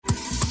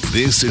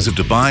This is a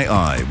Dubai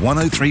Eye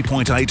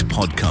 103.8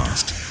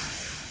 podcast.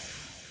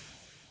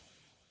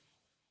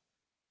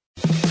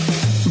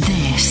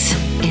 This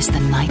is The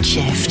Night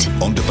Shift.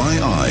 On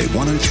Dubai Eye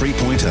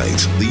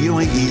 103.8, the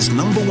UAE's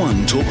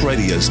 #1 talk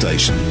radio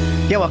station.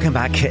 Yeah, welcome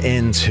back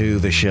into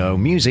the show.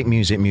 Music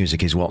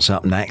is what's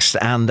up next.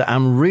 And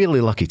I'm really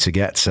lucky to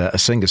get a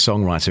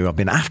singer-songwriter who I've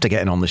been after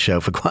getting on the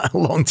show for quite a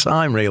long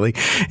time, really,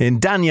 in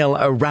Daniel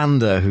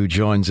Aranda, who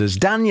joins us.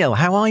 Daniel,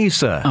 how are you,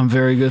 sir? I'm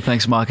very good,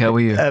 thanks, Mark. How are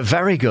you?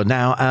 Very good.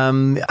 Now,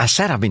 I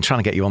said I've been trying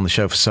to get you on the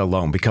show for so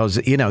long because,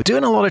 you know,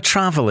 doing a lot of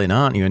travelling,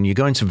 aren't you? And you're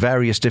going to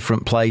various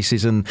different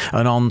places and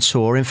on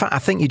tour. In fact, I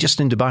think you're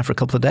just in Dubai for a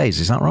couple of days.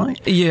 Is that right?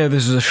 Yeah,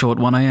 this is a short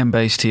one. I am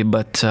based here,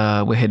 but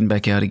we're heading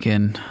back out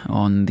again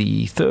on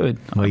the 3rd.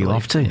 Where are you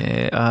off to?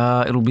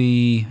 Yeah, it'll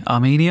be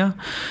Armenia,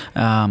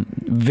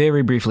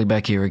 very briefly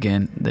back here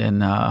again, then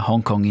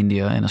Hong Kong,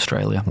 India, and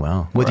Australia.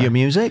 Wow. With your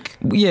music?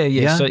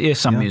 Yeah. So,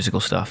 some musical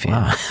stuff,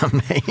 yeah. Wow.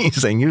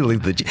 Amazing. You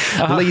lead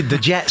the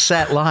jet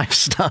set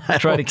lifestyle.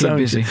 Try to keep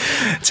busy.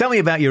 Tell me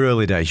about your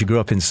early days. You grew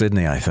up in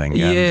Sydney, I think.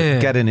 Yeah.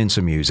 Getting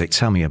into music.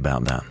 Tell me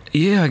about that.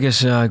 Yeah, I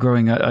guess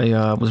growing up,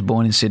 I was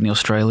born in Sydney,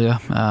 Australia,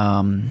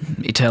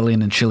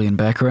 Italian and Chilean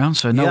background,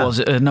 so no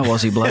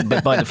Aussie blood,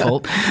 but by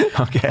default.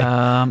 Okay.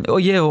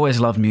 Always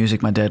loved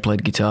music. My dad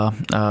played guitar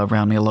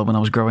around me a lot when I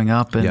was growing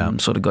up, and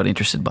sort of got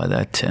interested by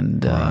that.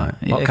 And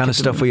what kind of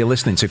stuff were you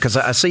listening to? Because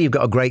I see you've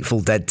got a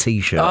Grateful Dead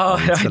T-shirt on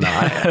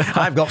tonight.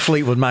 I've got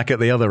Fleetwood Mac at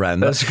the other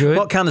end. That's good.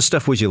 What kind of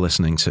stuff was you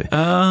listening to?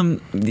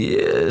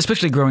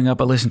 Especially growing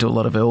up, I listened to a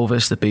lot of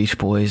Elvis, the Beach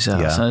Boys, a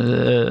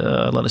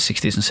lot of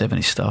 60s and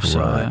 70s stuff.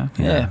 So,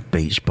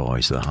 Beach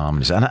Boys, the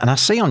Harmonies. And I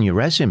see on your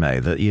resume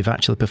that you've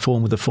actually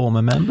performed with a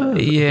former member.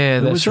 Yeah,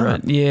 that's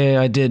right. Yeah,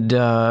 I did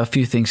a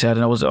few things out,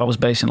 and I was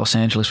based in Los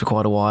Angeles for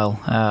quite a while.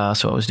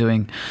 So I was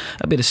doing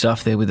a bit of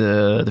stuff there with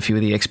the few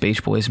of the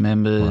ex-Beach Boys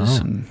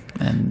members. Wow.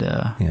 And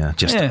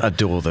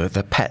adore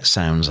the Pet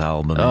Sounds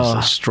album. It's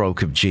a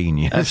stroke of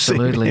genius.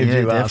 Absolutely,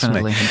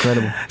 definitely.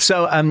 Incredible.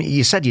 So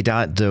you said your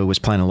dad was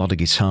playing a lot of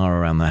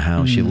guitar around the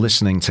house. You're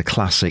listening to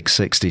classic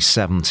 60s,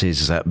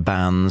 70s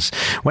bands.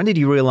 When did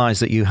you realise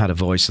that you had a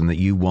voice and that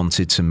you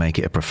wanted to make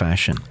it a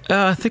profession?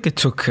 I think it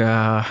took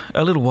a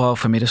little while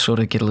for me to sort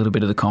of get a little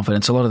bit of the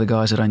confidence. A lot of the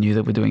guys that I knew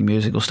that were doing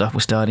musical stuff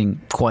were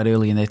starting quite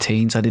early in their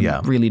teens. I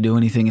didn't really do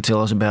anything until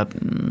I was about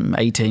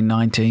 18,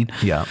 19.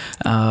 Yeah.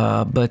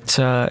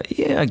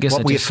 I guess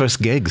What were your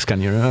first gigs,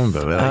 can you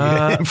remember?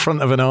 In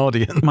front of an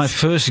audience? My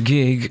first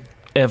gig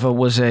ever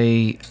was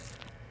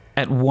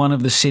at one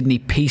of the Sydney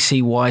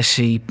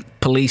PCYC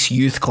police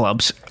youth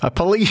clubs. A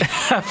police?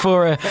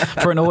 for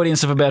an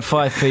audience of about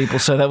 5 people.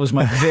 So that was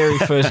my very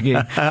first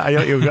gig.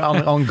 You were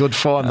on good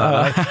form.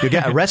 You'd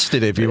get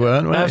arrested if you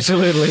weren't.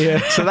 Absolutely,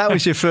 yeah. So that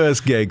was your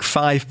first gig,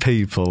 5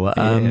 people.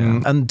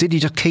 And did you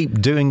just keep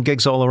doing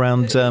gigs all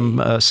around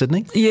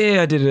Sydney?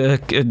 Yeah, I did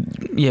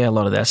a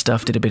lot of that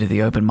stuff. Did a bit of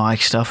the open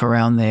mic stuff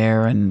around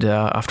there. And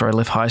after I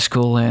left high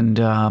school, and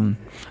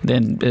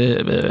then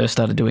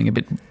started doing a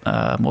bit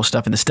more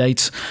stuff in the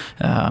States,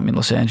 in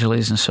Los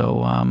Angeles. And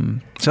so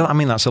I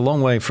mean, that's a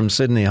long way from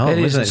Sydney home,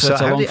 isn't it? So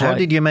how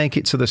did you make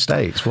it to the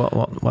States? What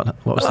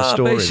was the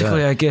story basically,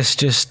 there? I guess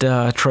just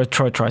try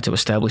to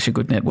establish a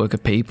good network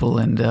of people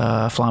and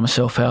fly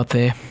myself out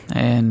there.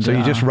 And so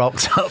you just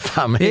rocked up,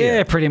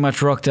 Yeah, pretty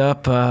much rocked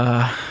up.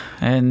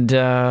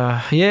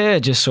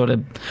 Just sort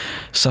of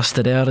sussed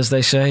it out, as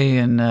they say,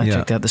 and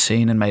checked out the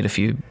scene and made a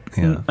few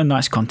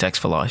nice contacts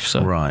for life.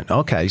 So right,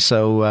 okay.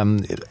 So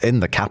in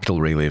the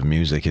capital, really, of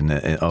music,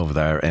 over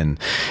there in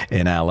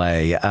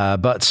LA,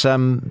 but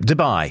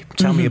Dubai.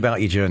 Tell me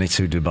about your journey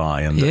to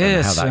Dubai and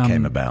how that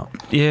came about.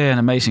 Yeah, an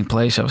amazing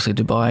place, obviously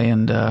Dubai,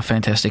 and a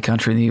fantastic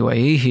country in the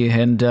UAE here,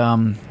 and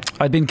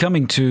I'd been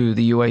coming to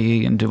the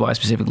UAE and Dubai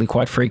specifically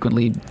quite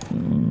frequently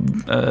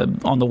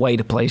on the way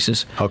to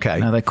places.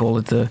 Okay. They call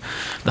it the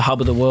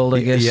hub of the world,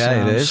 I guess.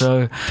 Yeah, it is.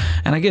 So,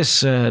 and I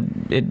guess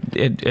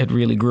it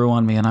really grew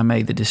on me, and I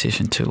made the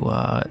decision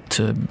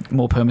to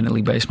more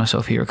permanently base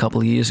myself here a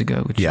couple of years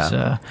ago, which is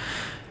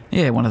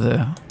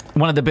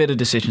one of the better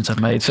decisions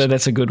I've made. So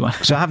that's a good one.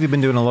 So have you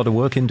been doing a lot of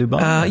work in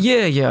Dubai?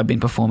 Yeah. I've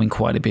been performing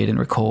quite a bit and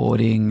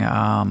recording.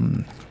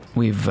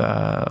 We've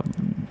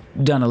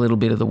done a little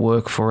bit of the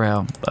work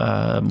for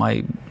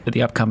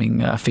the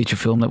upcoming feature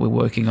film that we're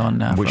working on,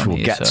 which we'll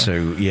get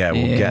to. Yeah,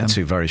 we'll get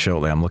to very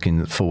shortly. I'm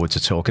looking forward to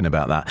talking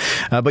about that.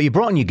 But you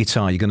brought on your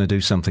guitar. You're going to do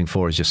something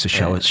for us just to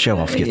show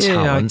off your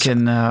talent.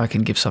 I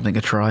can give something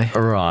a try.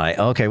 Right.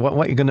 Okay. What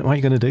are you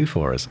going to do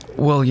for us?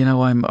 Well,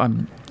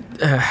 I'm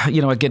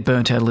I get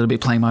burnt out a little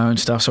bit playing my own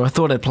stuff, so I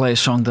thought I'd play a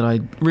song that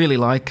I really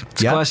like.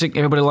 It's classic,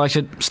 everybody likes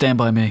it. Stand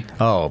By Me.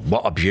 Oh,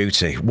 what a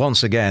beauty.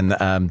 Once again,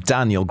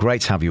 Daniel,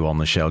 great to have you on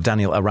the show.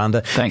 Daniel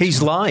Aranda. Thanks.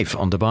 He's live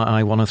on Dubai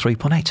Eye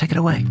 103.8. Take it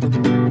away.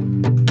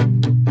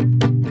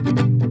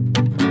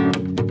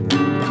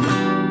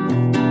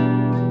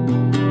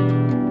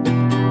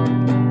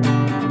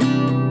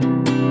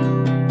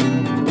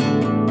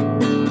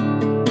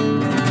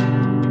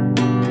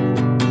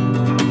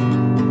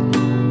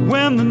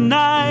 When the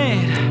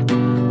night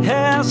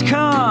has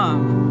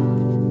come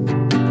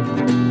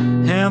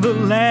and the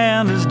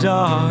land is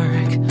dark,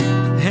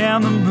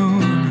 and the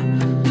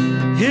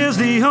moon is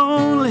the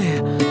only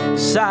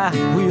sight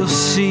we'll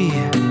see.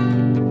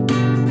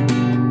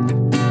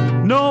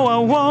 No, I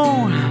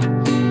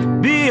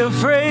won't be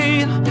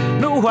afraid.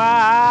 No,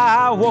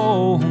 I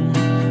won't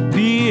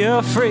be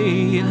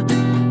afraid.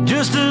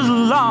 Just as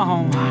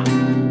long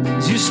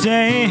as you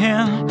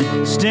stand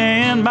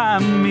by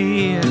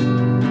me.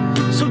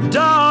 So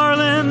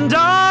darling,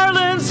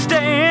 darling,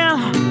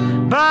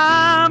 stand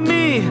by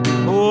me.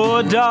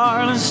 Oh,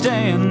 darling,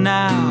 stand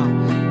now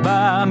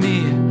by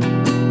me.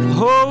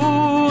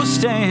 Oh,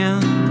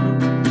 stand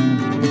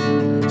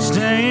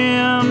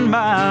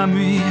by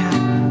me.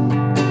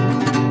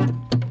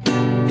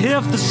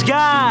 If the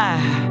sky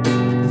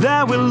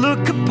that we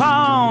look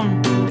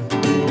upon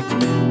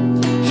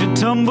should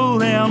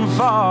tumble and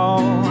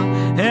fall,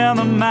 and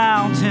the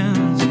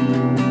mountains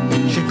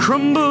should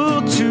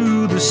crumble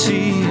to the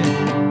sea,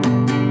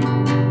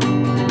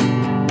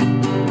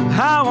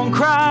 I won't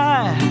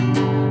cry,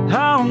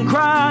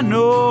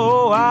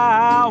 no,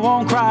 I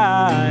won't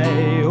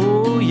cry,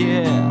 oh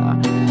yeah,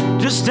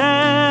 just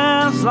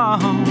as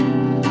long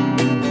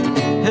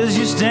as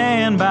you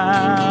stand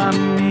by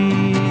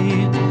me.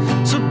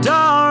 So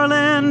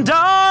darling,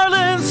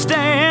 darling,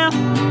 stand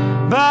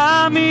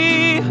by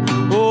me.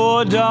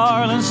 Oh,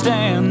 darling,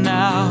 stand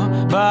now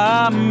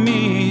by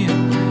me.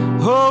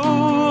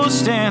 Oh,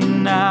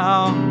 stand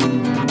now,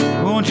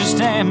 won't you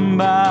stand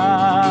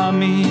by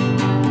me?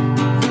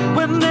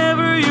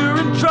 Whenever you're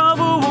in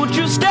trouble, won't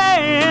you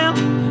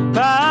stand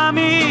by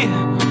me?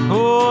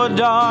 Oh,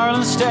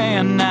 darling,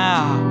 stand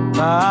now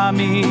by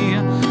me.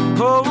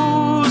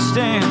 Oh,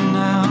 stand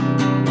now,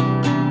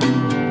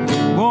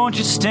 won't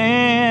you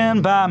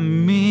stand by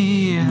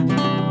me?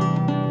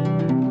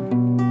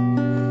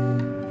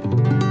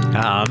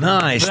 Ah,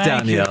 nice,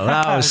 Thank Daniel. you.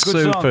 That was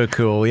Good super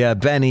cool. Yeah,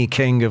 Benny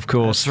King, of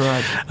course.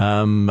 That's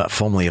right.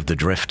 Formerly of the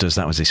Drifters.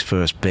 That was his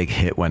first big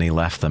hit when he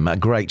left them. A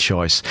great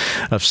choice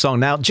of song.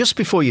 Now, just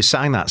before you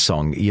sang that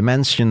song, you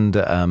mentioned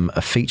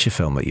a feature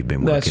film that you've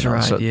been working on.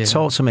 That's right, So yeah.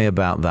 talk to me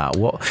about that.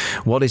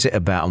 What is it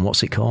about and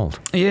what's it called?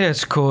 Yeah,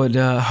 it's called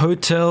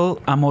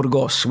Hotel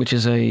Amorgos, which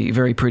is a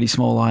very pretty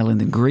small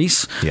island in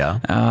Greece.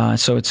 Yeah.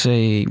 So it's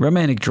a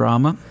romantic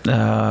drama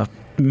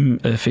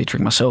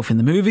featuring myself in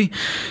the movie,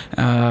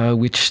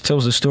 which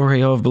tells the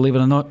story of, believe it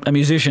or not, a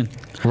musician.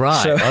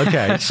 Right, So,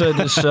 okay. So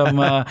there's some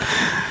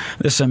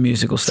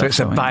musical stuff. So it's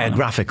a going on.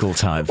 biographical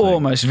type thing.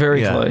 Almost,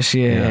 very close,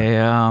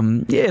 yeah.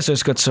 So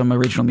it's got some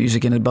original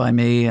music in it by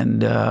me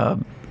and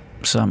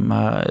some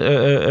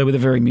with a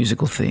very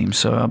musical theme.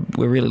 So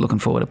we're really looking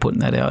forward to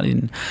putting that out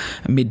in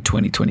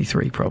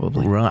mid-2023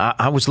 probably. Right.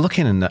 I was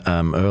looking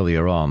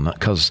earlier on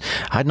because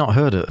I'd not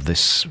heard of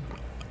this.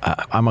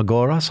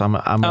 Amorgos,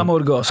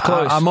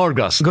 close.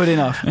 Amorgos, good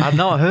enough. I've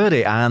not heard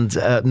it and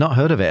not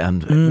heard of it,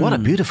 and what a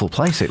beautiful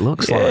place it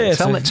looks like.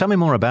 Tell me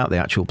more about the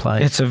actual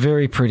place. It's a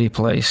very pretty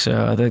place.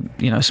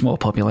 Small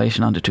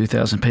population, under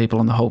 2,000 people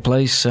on the whole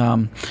place.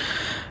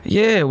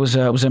 It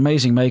was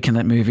amazing making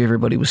that movie.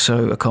 Everybody was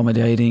so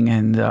accommodating,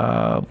 and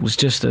it was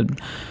just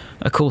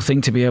a cool thing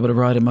to be able to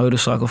ride a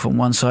motorcycle from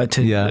one side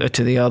to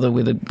the other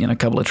with a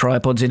couple of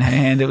tripods in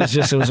hand. It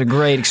was a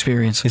great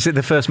experience. Is it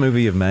the first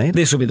movie you've made?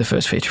 This will be the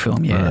first feature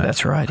film. Yeah, right.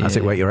 That's right. Has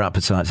it whet your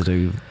appetite to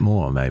do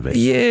more? Maybe.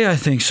 Yeah, I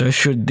think so.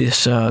 Should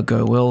this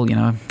go well,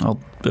 I'll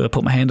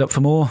put my hand up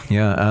for more.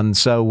 Yeah, and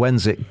so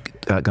when's it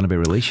going to be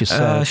released? You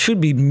said?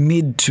 Should be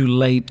mid to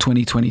late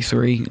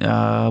 2023.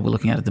 We're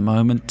looking at the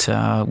moment,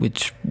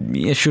 which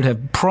should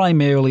have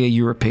primarily a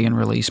European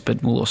release,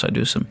 but we'll also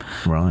do some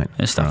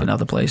stuff in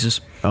other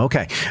places.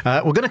 Okay,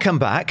 we're going to come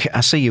back.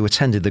 I see you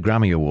attended the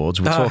Grammy Awards.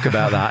 We'll talk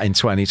about that in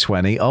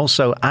 2020.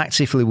 Also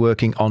actively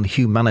working on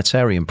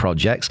humanitarian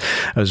projects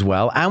as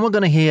well. And we're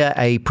going to hear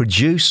a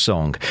produced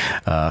song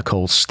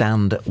called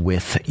Stand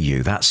With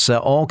You. That's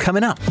all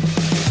coming up.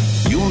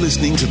 You're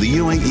listening to the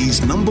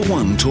UAE's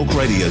 #1 talk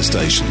radio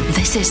station.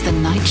 This is The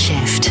Night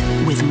Shift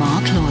with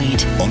Mark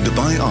Lloyd. On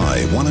Dubai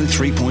Eye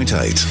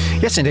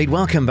 103.8. Yes, indeed.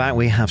 Welcome back.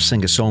 We have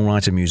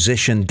singer-songwriter,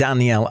 musician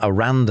Daniel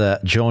Aranda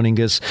joining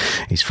us.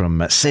 He's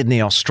from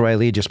Sydney,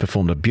 Australia. Just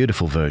performed a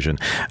beautiful version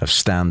of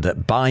Stand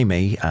By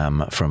Me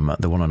from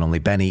the one and only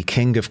Benny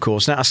King, of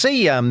course. Now, I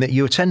see that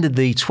you attended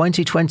the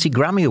 2020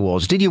 Grammy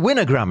Awards. Did you win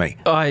a Grammy?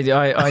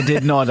 I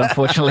did not,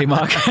 unfortunately,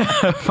 Mark.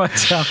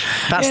 But,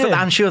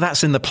 I'm sure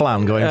that's in the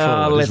plan going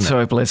forward.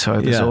 Let's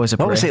hope. There's always a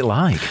prayer. What was it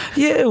like?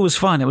 Yeah, it was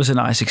fun. It was a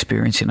nice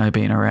experience,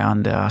 being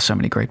around so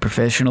many great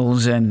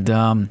professionals, and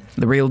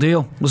the real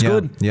deal was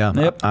good. Yeah,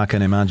 yep. I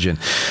can imagine.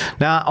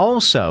 Now,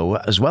 also,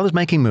 as well as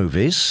making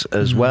movies,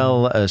 as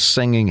well as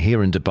singing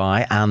here in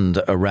Dubai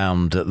and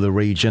around the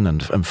region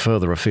and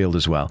further afield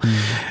as well,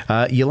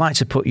 you like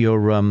to put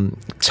your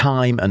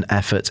time and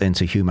effort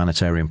into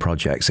humanitarian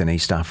projects in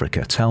East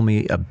Africa. Tell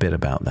me a bit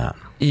about that.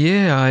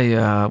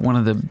 Yeah,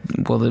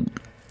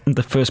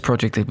 the first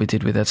project that we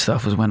did with that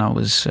stuff was when I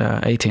was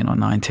 18 or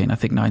 19, I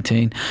think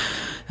 19.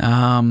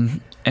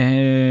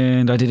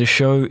 And I did a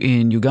show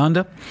in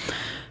Uganda.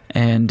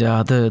 And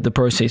the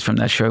proceeds from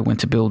that show went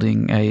to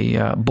building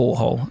a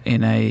borehole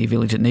in a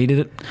village that needed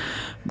it,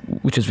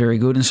 which is very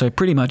good. And so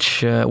pretty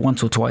much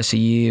once or twice a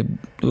year,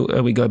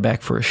 we go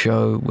back for a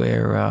show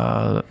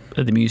where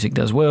the music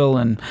does well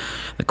and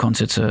the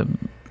concerts are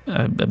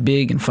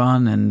big and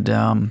fun,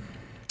 and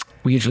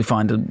we usually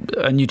find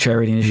a new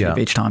charity initiative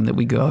each time that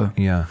we go.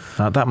 Yeah,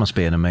 that must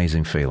be an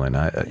amazing feeling,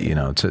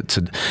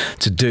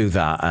 to do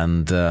that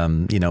and,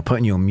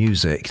 putting your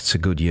music to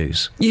good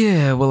use.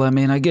 Yeah, well, I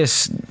mean, I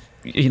guess,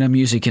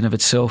 music in of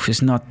itself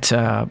is not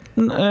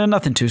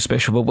nothing too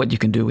special, but what you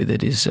can do with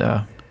it is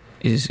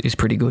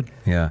pretty good.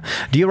 Yeah.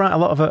 Do you write a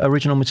lot of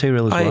original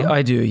material as well?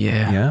 I do,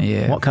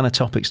 yeah. What kind of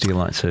topics do you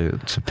like to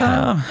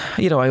pen?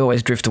 I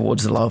always drift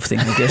towards the love thing,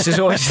 I guess. It's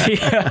always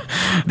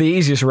the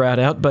easiest route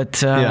out.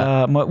 But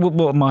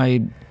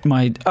my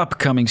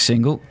upcoming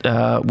single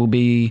will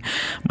be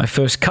my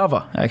first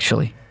cover,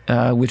 actually.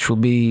 Which will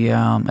be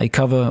a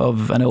cover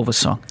of an Elvis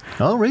song.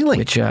 Oh, really?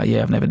 Which,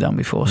 I've never done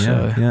before,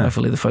 so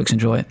hopefully the folks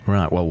enjoy it.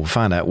 Right, well, we'll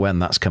find out when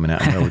that's coming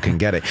out and where we can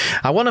get it.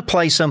 I want to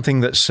play something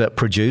that's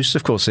produced.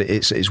 Of course,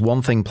 it's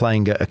one thing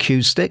playing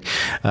acoustic,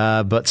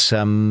 but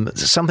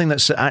something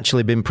that's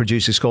actually been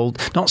produced is called,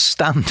 not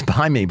Stand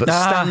By Me, but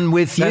Stand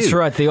With You. That's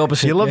right, the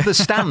opposite. You love the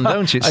stand,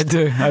 don't you? I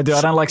do. I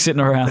don't like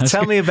sitting around.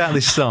 Tell me about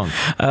this song.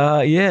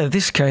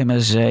 This came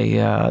as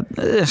a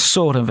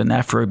sort of an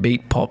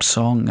Afrobeat pop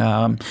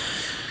song.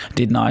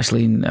 Did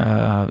nicely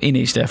in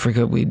East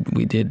Africa. We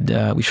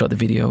shot the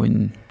video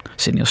in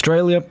Sydney,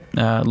 Australia.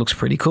 Looks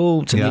pretty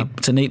cool. It's a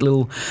neat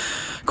little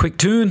quick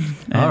tune.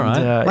 And, all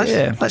right,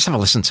 let's have a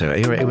listen to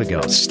it. Here we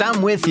go.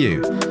 Stand With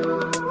You.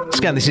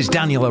 Again, this is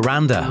Daniel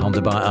Aranda on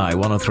Dubai Eye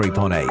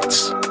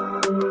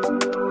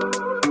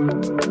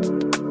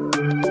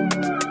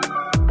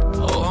 103.8.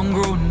 Oh, I'm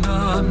growing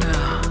up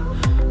now,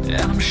 and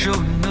I'm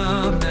showing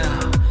up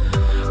now.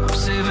 I'm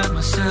saving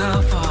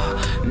myself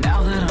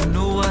now that I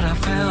know what I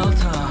felt.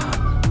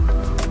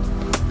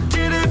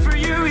 Did it for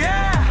you,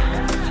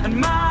 yeah, and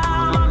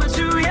my mama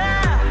too,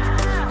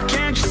 yeah.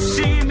 Can't you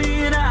see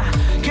me now?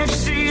 Can't you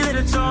see that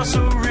it's all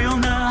so real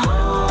now?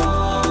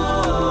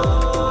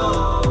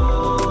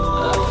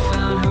 I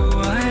found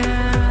who I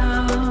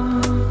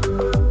am.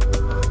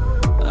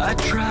 I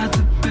tried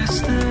the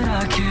best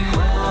that I can.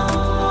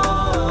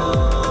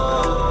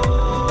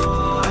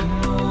 I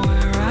know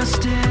where I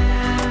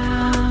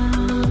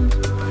stand,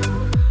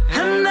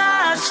 and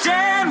I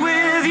stand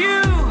with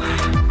you.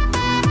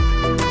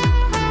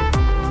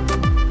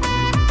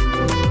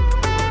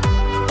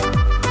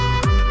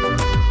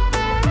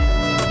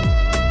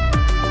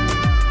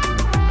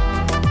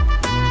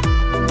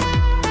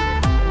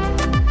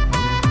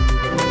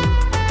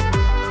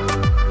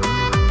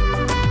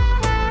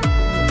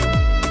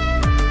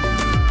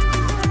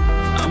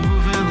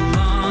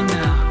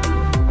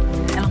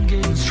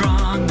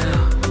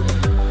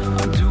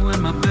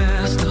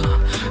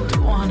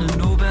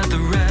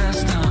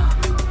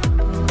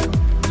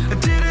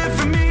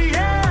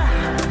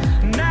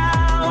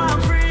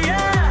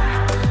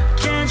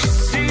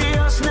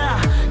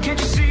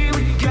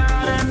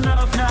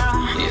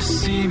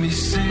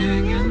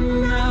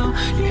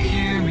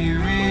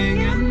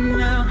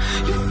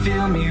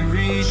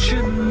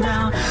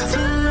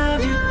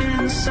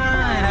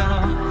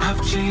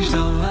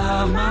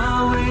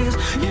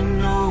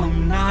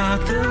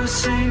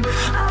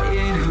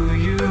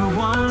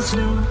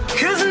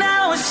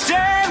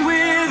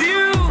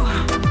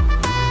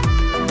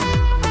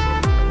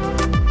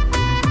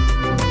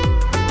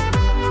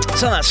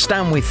 So that's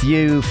Stand With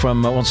You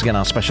from, once again,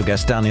 our special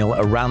guest, Daniel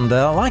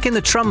Aranda. Liking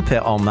the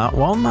trumpet on that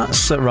one.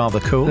 That's rather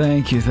cool.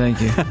 Thank you. So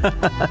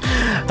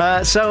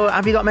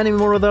have you got many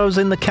more of those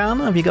in the can?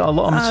 Have you got a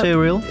lot of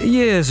material?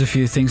 Yeah, there's a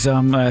few things.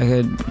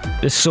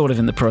 It's sort of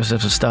in the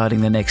process of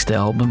starting the next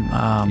album.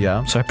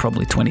 So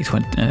probably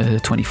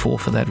 2024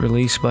 for that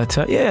release. But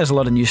there's a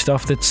lot of new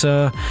stuff that's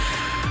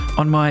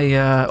on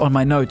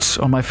my notes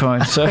on my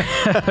phone. So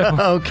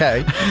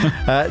okay.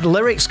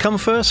 Lyrics come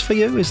first for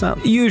you? Is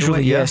that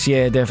usually? Yes,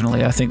 definitely.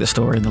 I think the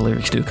story and the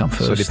lyrics do come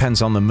first. So it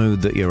depends on the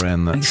mood that you're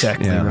in.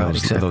 Exactly right.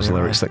 Those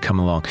lyrics that come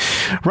along.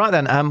 Right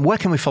then, where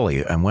can we follow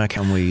you and where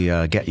can we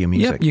get your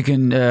music? Yep, you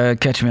can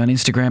catch me on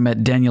Instagram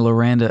at Daniel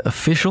Aranda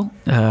Official.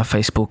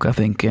 Facebook, I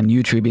think, and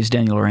YouTube is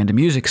Daniel Aranda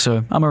Music.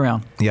 So I'm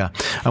around. Yeah,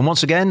 and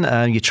once again,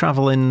 you're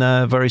travelling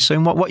very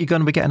soon. What are you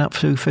going to be getting up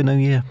to for New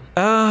Year?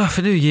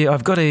 For New Year,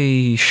 I've got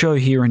a show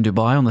here in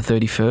Dubai on the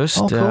 31st.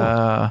 Oh,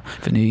 cool.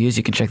 For New Year's,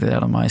 you can check that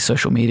out on my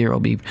social media.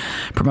 I'll be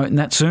promoting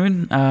that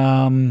soon.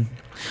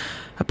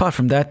 Apart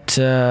from that,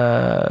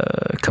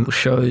 a couple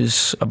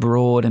shows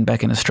abroad and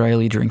back in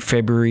Australia during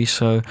February.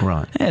 So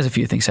there's a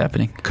few things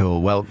happening.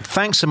 Cool. Well,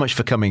 thanks so much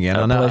for coming in.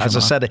 I know, as I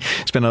said,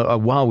 it's been a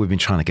while we've been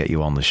trying to get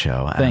you on the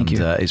show. Thank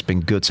you. It's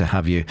been good to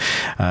have you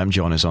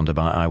join us on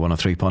Dubai Eye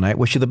 103.8.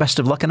 Wish you the best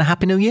of luck and a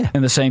Happy New Year.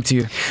 And the same to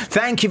you.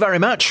 Thank you very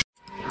much.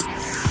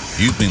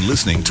 You've been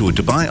listening to a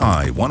Dubai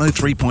Eye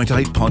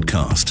 103.8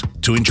 podcast.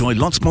 To enjoy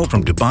lots more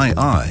from Dubai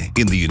Eye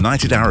in the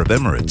United Arab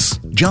Emirates,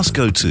 just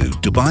go to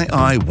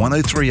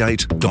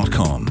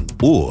DubaiEye1038.com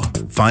or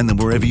find them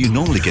wherever you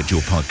normally get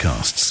your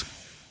podcasts.